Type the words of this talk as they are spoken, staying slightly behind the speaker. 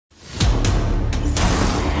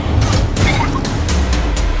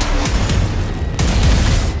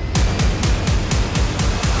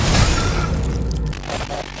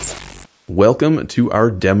welcome to our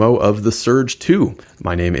demo of The Surge 2.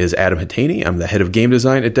 My name is Adam Hatani. I'm the head of game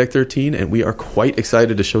design at Deck 13, and we are quite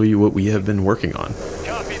excited to show you what we have been working on.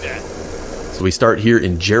 Copy that. So we start here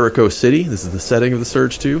in Jericho City. This is the setting of The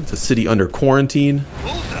Surge 2. It's a city under quarantine.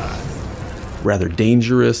 Rather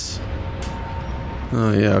dangerous.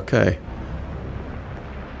 Oh, yeah, okay.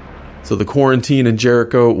 So the quarantine in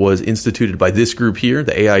Jericho was instituted by this group here,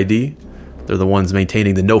 the AID. They're the ones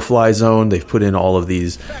maintaining the no-fly zone. They've put in all of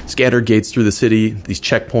these scatter gates through the city, these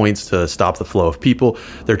checkpoints to stop the flow of people.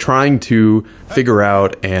 They're trying to figure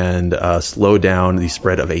out and slow down the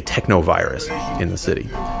spread of a technovirus in the city.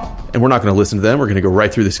 And we're not going to listen to them. We're going to go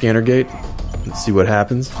right through the scanner gate and see what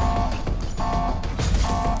happens.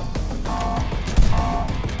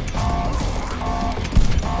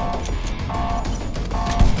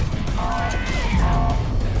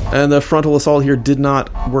 And the frontal assault here did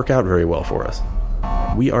not work out very well for us.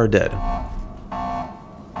 We are dead.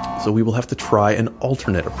 So we will have to try an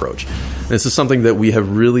alternate approach. And this is something that we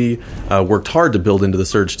have really worked hard to build into the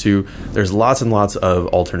Surge 2. There's lots and lots of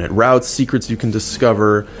alternate routes, secrets you can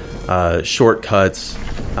discover, shortcuts,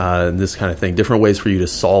 this kind of thing. Different ways for you to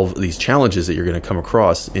solve these challenges that you're going to come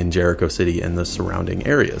across in Jericho City and the surrounding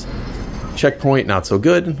areas. Checkpoint, not so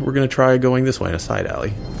good. We're going to try going this way in a side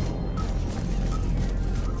alley.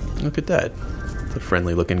 Look at that. It's a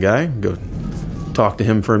friendly looking guy. Go talk to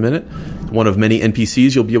him for a minute. One of many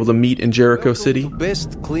NPCs you'll be able to meet in Jericho City.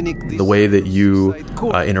 The way that you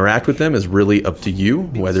interact with them is really up to you,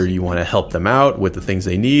 whether you want to help them out with the things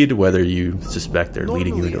they need, whether you suspect they're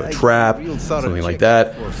leading you into a trap, something like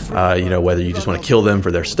that, whether you just want to kill them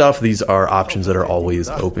for their stuff. These are options that are always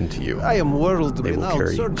open to you. They will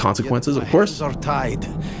carry consequences, of course,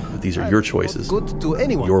 but these are your choices,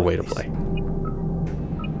 your way to play.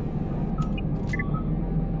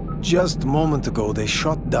 Just a moment ago, they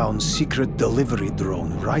shot down secret delivery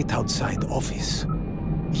drone right outside office.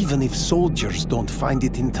 Even if soldiers don't find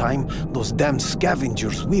it in time, those damn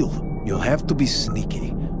scavengers will. You'll have to be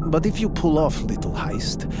sneaky. But if you pull off little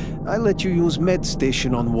heist, I'll let you use med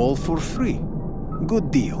station on wall for free.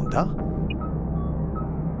 Good deal, huh?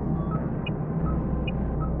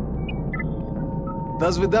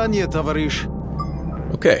 До свидания, товарищ.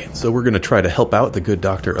 Okay, so we're going to try to help out the good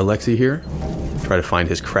Dr. Alexei here. Try to find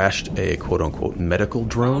his crashed a quote-unquote medical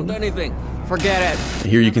drone. Anything. Forget it.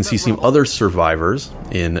 And here you can see some other survivors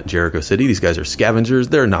in Jericho City. These guys are scavengers.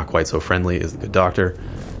 They're not quite so friendly as the good doctor.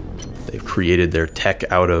 They've created their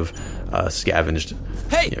tech out of scavenged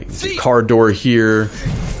car door here,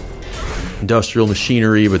 industrial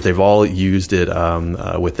machinery, but they've all used it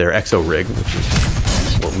with their exo rig, which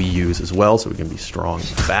is what we use as well, so we can be strong and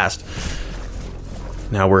fast.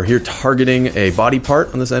 Now we're here targeting a body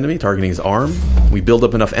part on this enemy, targeting his arm. We build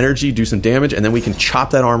up enough energy, do some damage, and then we can chop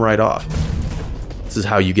that arm right off. This is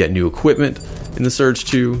how you get new equipment in the Surge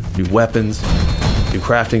 2, new weapons, new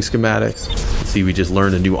crafting schematics. See, we just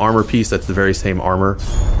learned a new armor piece. That's the very same armor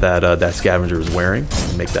that that scavenger was wearing.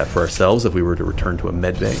 We'll make that for ourselves if we were to return to a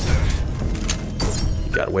med bay. He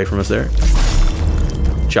got away from us there.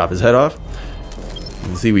 Chop his head off. You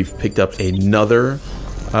can see we've picked up another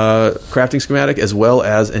crafting schematic as well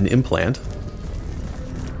as an implant.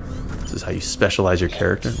 This is how you specialize your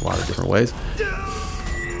character in a lot of different ways.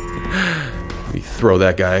 We throw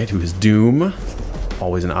that guy to his doom.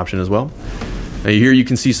 Always an option as well. Now here you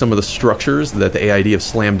can see some of the structures that the AID have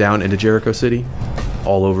slammed down into Jericho City.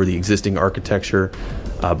 All over the existing architecture.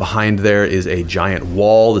 Behind there is a giant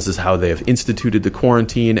wall. This is how they have instituted the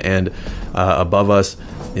quarantine, and above us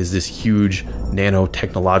is this huge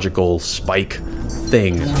nanotechnological spike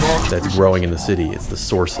thing that's growing in the city. It's the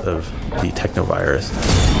source of the technovirus.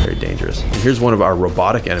 Very dangerous. And here's one of our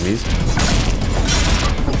robotic enemies.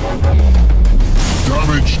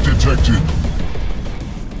 Damage detected.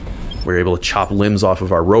 We're able to chop limbs off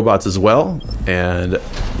of our robots as well and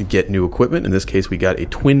get new equipment. In this case, we got a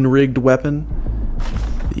twin-rigged weapon,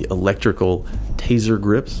 the electrical taser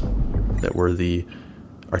grips that were the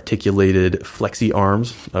articulated flexi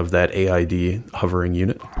arms of that AID hovering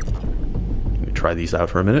unit. Let me try these out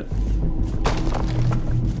for a minute.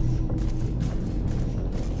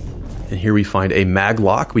 And here we find a mag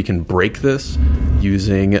lock. We can break this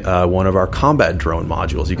using one of our combat drone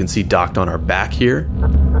modules. You can see docked on our back here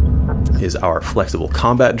is our flexible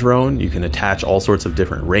combat drone. You can attach all sorts of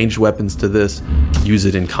different ranged weapons to this, use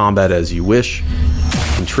it in combat as you wish.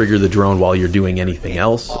 You can trigger the drone while you're doing anything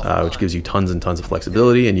else, which gives you tons and tons of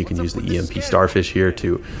flexibility, and you can use the EMP Starfish here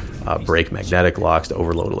to break magnetic locks, to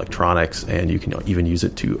overload electronics, and you can even use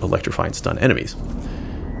it to electrify and stun enemies.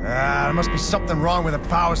 There must be something wrong with the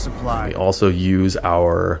power supply. We also use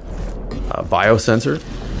our biosensor.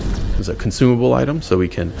 is a consumable item, so we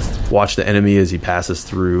can watch the enemy as he passes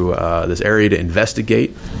through this area to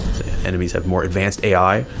investigate. The enemies have more advanced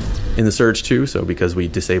AI in the Surge 2, so because we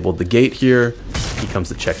disabled the gate here, he comes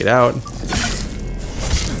to check it out. I'm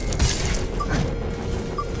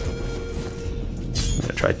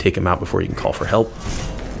gonna try to take him out before he can call for help.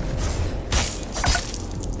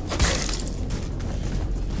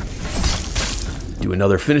 Do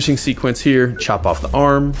another finishing sequence here, chop off the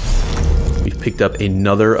arm. We've picked up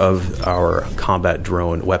another of our combat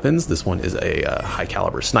drone weapons. This one is a high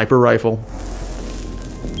caliber sniper rifle,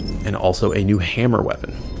 and also a new hammer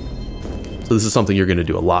weapon. So this is something you're going to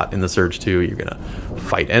do a lot in the Surge 2. You're going to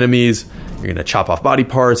fight enemies, you're going to chop off body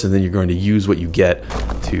parts, and then you're going to use what you get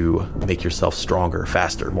to make yourself stronger,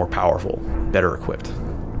 faster, more powerful, better equipped.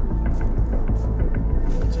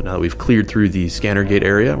 So now that we've cleared through the scanner gate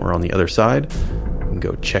area, we're on the other side. We can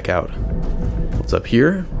go check out what's up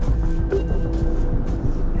here.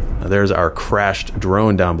 Now there's our crashed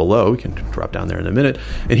drone down below. We can drop down there in a minute.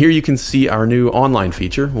 And here you can see our new online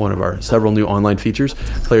feature, one of our several new online features.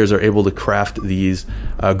 Players are able to craft these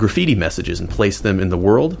graffiti messages and place them in the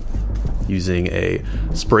world using a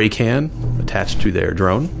spray can attached to their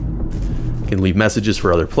drone. You can leave messages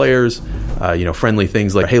for other players, friendly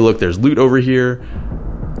things like, hey, look, there's loot over here,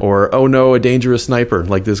 or, oh no, a dangerous sniper,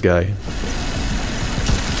 like this guy.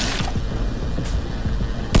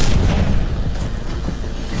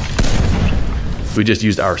 We just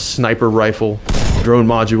used our sniper rifle drone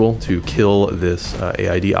module to kill this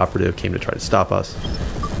AID operative, came to try to stop us.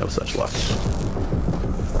 No such luck.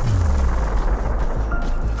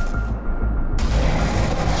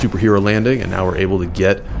 Superhero landing, and now we're able to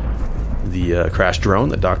get the crashed drone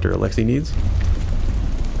that Dr. Alexei needs.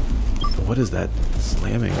 What is that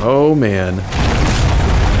slamming? Oh man.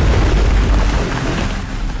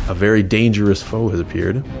 A very dangerous foe has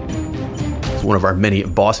appeared. It's one of our many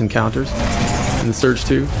boss encounters in the Surge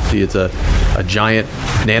 2. See, it's a giant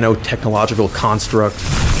nanotechnological construct.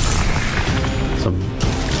 Some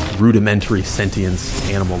rudimentary sentience,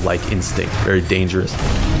 animal-like instinct. Very dangerous.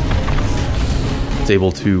 It's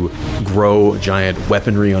able to grow giant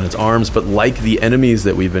weaponry on its arms, but like the enemies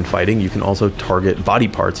that we've been fighting, you can also target body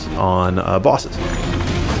parts on bosses.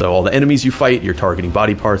 So all the enemies you fight, you're targeting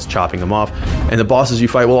body parts, chopping them off, and the bosses you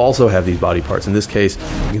fight will also have these body parts. In this case,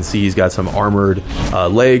 you can see he's got some armored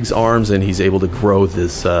legs, arms, and he's able to grow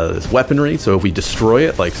this weaponry. So if we destroy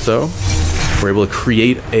it like so, we're able to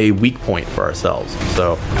create a weak point for ourselves.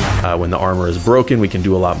 So when the armor is broken, we can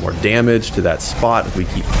do a lot more damage to that spot if we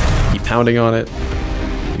keep pounding on it.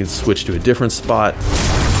 We can switch to a different spot,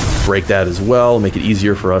 break that as well, make it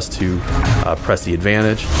easier for us to press the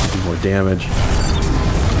advantage, do more damage.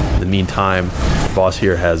 In the meantime, the boss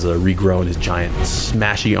here has regrown his giant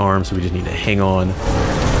smashy arm, so we just need to hang on,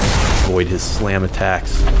 avoid his slam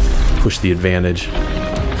attacks, push the advantage.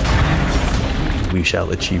 We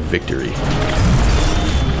shall achieve victory.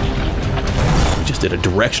 We just did a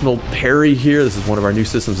directional parry here. This is one of our new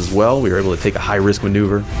systems as well. We were able to take a high-risk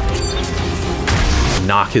maneuver,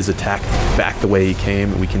 knock his attack back the way he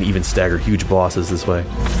came, and we can even stagger huge bosses this way.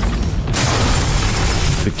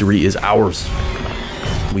 Victory is ours.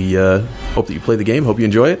 We hope that you play the game, hope you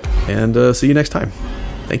enjoy it, and see you next time.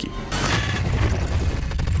 Thank you.